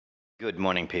Good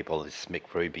morning, people. This is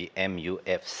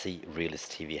Mufc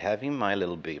Realist TV, having my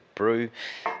little bit brew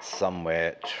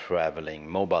somewhere traveling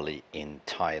mobilely in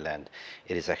Thailand.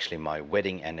 It is actually my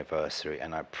wedding anniversary,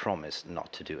 and I promise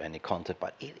not to do any content,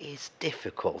 but it is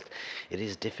difficult. It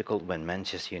is difficult when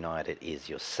Manchester United is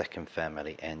your second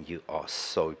family and you are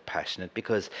so passionate,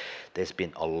 because there's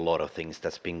been a lot of things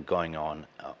that's been going on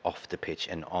off the pitch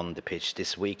and on the pitch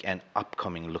this week and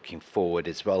upcoming, looking forward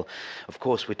as well. Of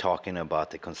course, we're talking about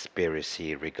the conspiracy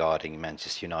regarding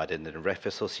Manchester United and the Ref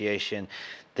Association,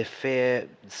 the fair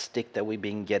stick that we've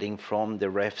been getting from the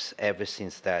refs ever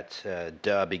since that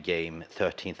derby game,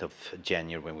 13th of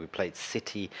January, when we played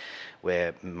City,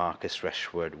 where Marcus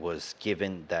Rashford was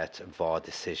given that VAR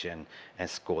decision and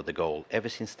scored the goal. Ever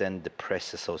since then, the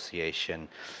Press Association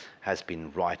has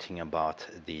been writing about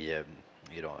the,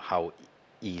 how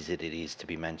easy it is to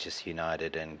be Manchester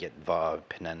United and get VAR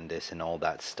penalties and all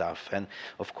that stuff. And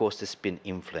of course, it's been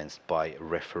influenced by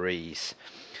referees.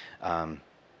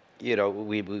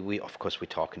 We of course, we're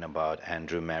talking about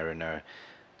Andrew Mariner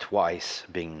twice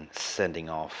being sending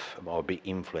off, or be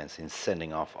influenced in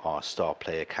sending off, our star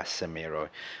player Casemiro,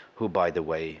 who, by the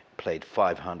way, played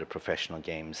 500 professional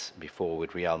games before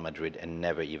with Real Madrid and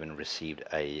never even received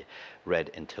a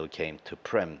red until came to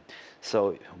Prem.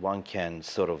 So one can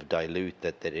sort of dilute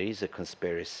that there is a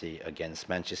conspiracy against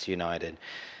Manchester United,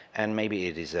 and maybe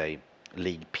it is a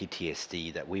league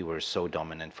PTSD that we were so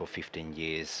dominant for 15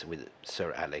 years with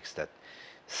Sir Alex that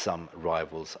some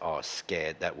rivals are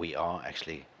scared that we are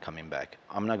actually coming back.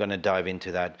 I'm not going to dive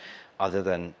into that other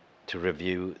than to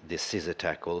review the scissor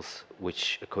tackles,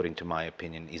 which, according to my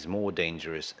opinion, is more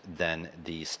dangerous than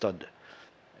the stud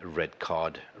red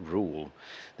card rule.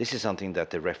 This is something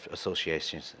that the ref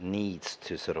associations needs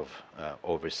to sort of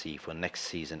oversee for next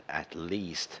season at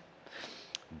least,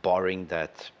 barring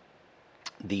that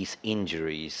these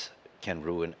injuries can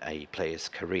ruin a player's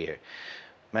career.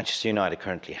 Manchester United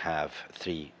currently have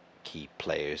 3 key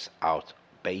players out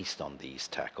based on these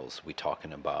tackles. We're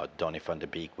talking about Donny van de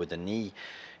Beek with a knee,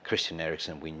 Christian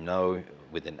Eriksen we know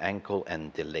with an ankle,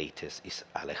 and the latest is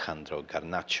Alejandro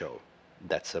Garnacho.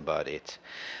 That's about it.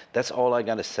 That's all I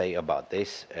gotta say about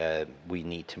this. We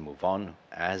need to move on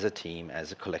as a team,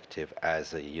 as a collective,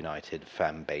 as a United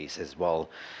fan base as well.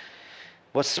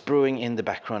 What's brewing in the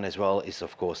background as well is,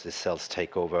 of course, the Cells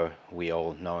takeover. We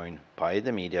all known by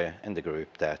the media and the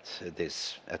group that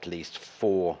there's at least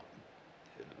 4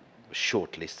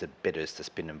 shortlisted bidders that's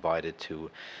been invited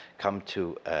to come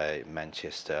to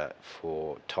Manchester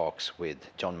for talks with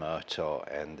John Murtaugh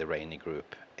and the Rainey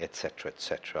Group, etc.,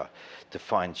 to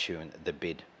fine-tune the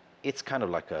bid. It's kind of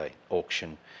like an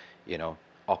auction,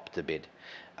 up the bid.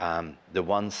 The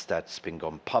ones that's been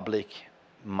gone public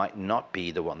might not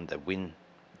be the one that win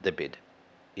the bid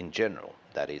in general.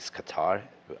 That is Qatar,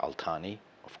 Al-Thani,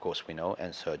 of course we know,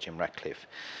 and Sir Jim Ratcliffe.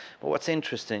 But what's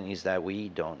interesting is that we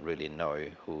don't really know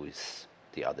who is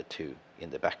the other 2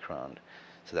 in the background.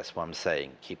 So that's what I'm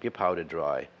saying. Keep your powder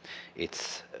dry.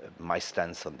 It's my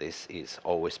stance on this is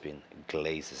always been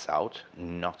Glazers out,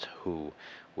 not who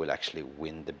will actually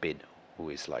win the bid, who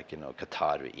is like,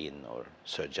 Qatari in or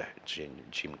Sir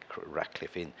Jim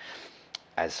Ratcliffe in,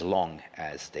 as long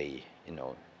as they,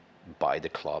 buy the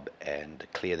club and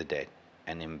clear the debt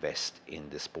and invest in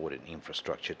the sporting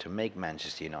infrastructure to make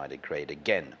Manchester United great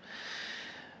again.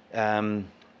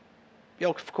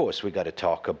 Of course, we got to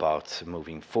talk about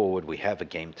moving forward. We have a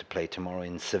game to play tomorrow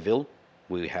in Seville.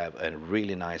 We have a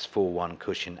really nice 4-1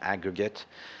 cushion aggregate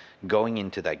going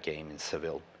into that game in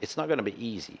Seville. It's not going to be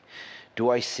easy.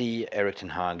 Do I see Erik Ten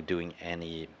Hag doing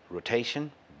any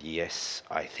rotation? Yes,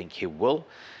 I think he will.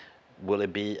 Will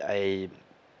it be a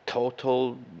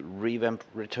total revamp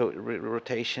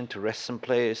rotation to rest some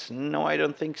players? No, I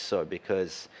don't think so,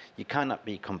 because you cannot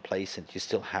be complacent. You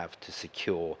still have to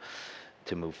secure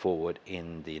to move forward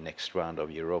in the next round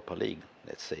of Europa League,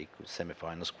 let's say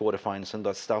semi-finals, quarterfinals and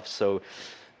that stuff. So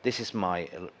this is my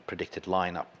predicted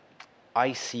lineup.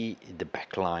 I see the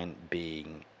back line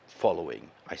being following.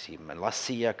 I see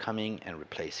Malacia coming and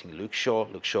replacing Luke Shaw.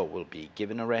 Luke Shaw will be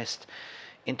given a rest.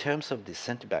 In terms of the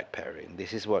centre-back pairing,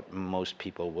 this is what most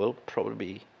people will probably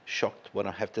be shocked what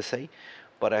I have to say,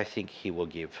 but I think he will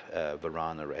give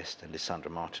Varane a rest and Lisandro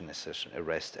Martinez a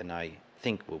rest, and I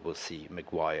think we will see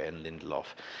Maguire and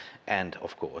Lindelof, and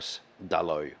of course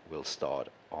Daly will start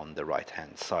on the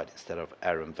right-hand side instead of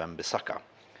Aaron Wan-Bissaka.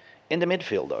 In the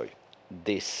midfield, though,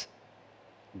 this,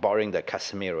 barring that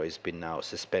Casemiro has been now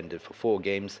suspended for 4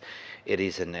 games, it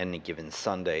is on any given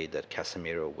Sunday that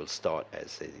Casemiro will start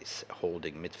as his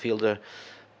holding midfielder.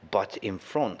 But in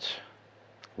front,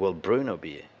 will Bruno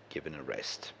be given a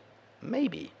rest?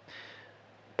 Maybe.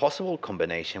 possible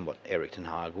combination what Erik Ten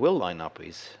Hag will line up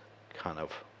is kind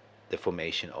of the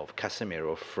formation of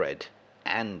Casemiro, Fred,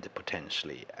 and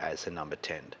potentially as a number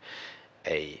 10,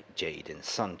 a Jadon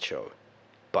Sancho.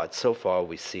 But so far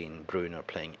we've seen Bruno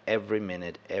playing every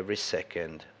minute, every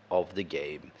second of the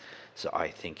game, so I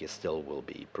think it still will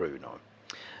be Bruno.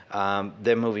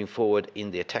 Then moving forward in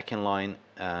the attacking line,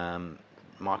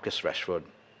 Marcus Rashford,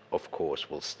 of course,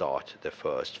 will start the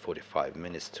first 45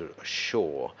 minutes to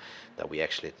assure that we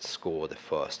actually score the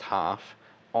first half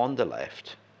on the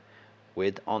left,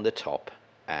 with on the top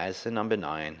as the number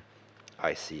 9,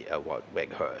 I see a Wout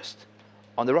Weghorst.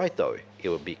 On the right, though, it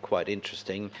will be quite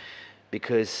interesting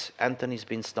because Anthony's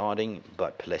been starting,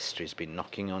 but Pellistri's been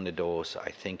knocking on the door, so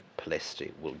I think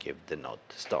Pellistri will give the nod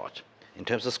to start. In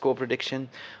terms of score prediction,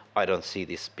 I don't see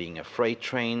this being a freight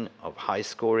train of high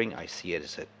scoring. I see it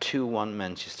as a 2-1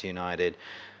 Manchester United,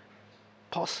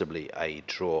 possibly a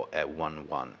draw at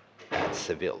 1-1 at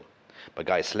Seville. But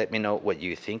guys, let me know what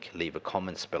you think. Leave a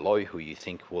comments below who you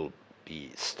think will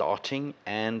be starting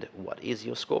and what is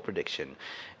your score prediction.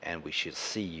 And we should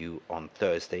see you on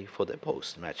Thursday for the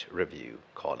post-match review,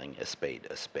 calling a spade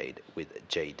with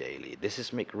J Daly. This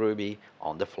is Mick Ruby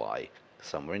on the fly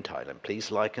somewhere in Thailand.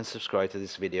 Please like and subscribe to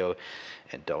this video,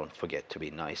 and don't forget to be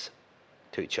nice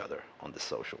to each other on the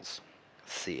socials.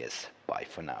 See us. Bye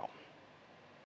for now.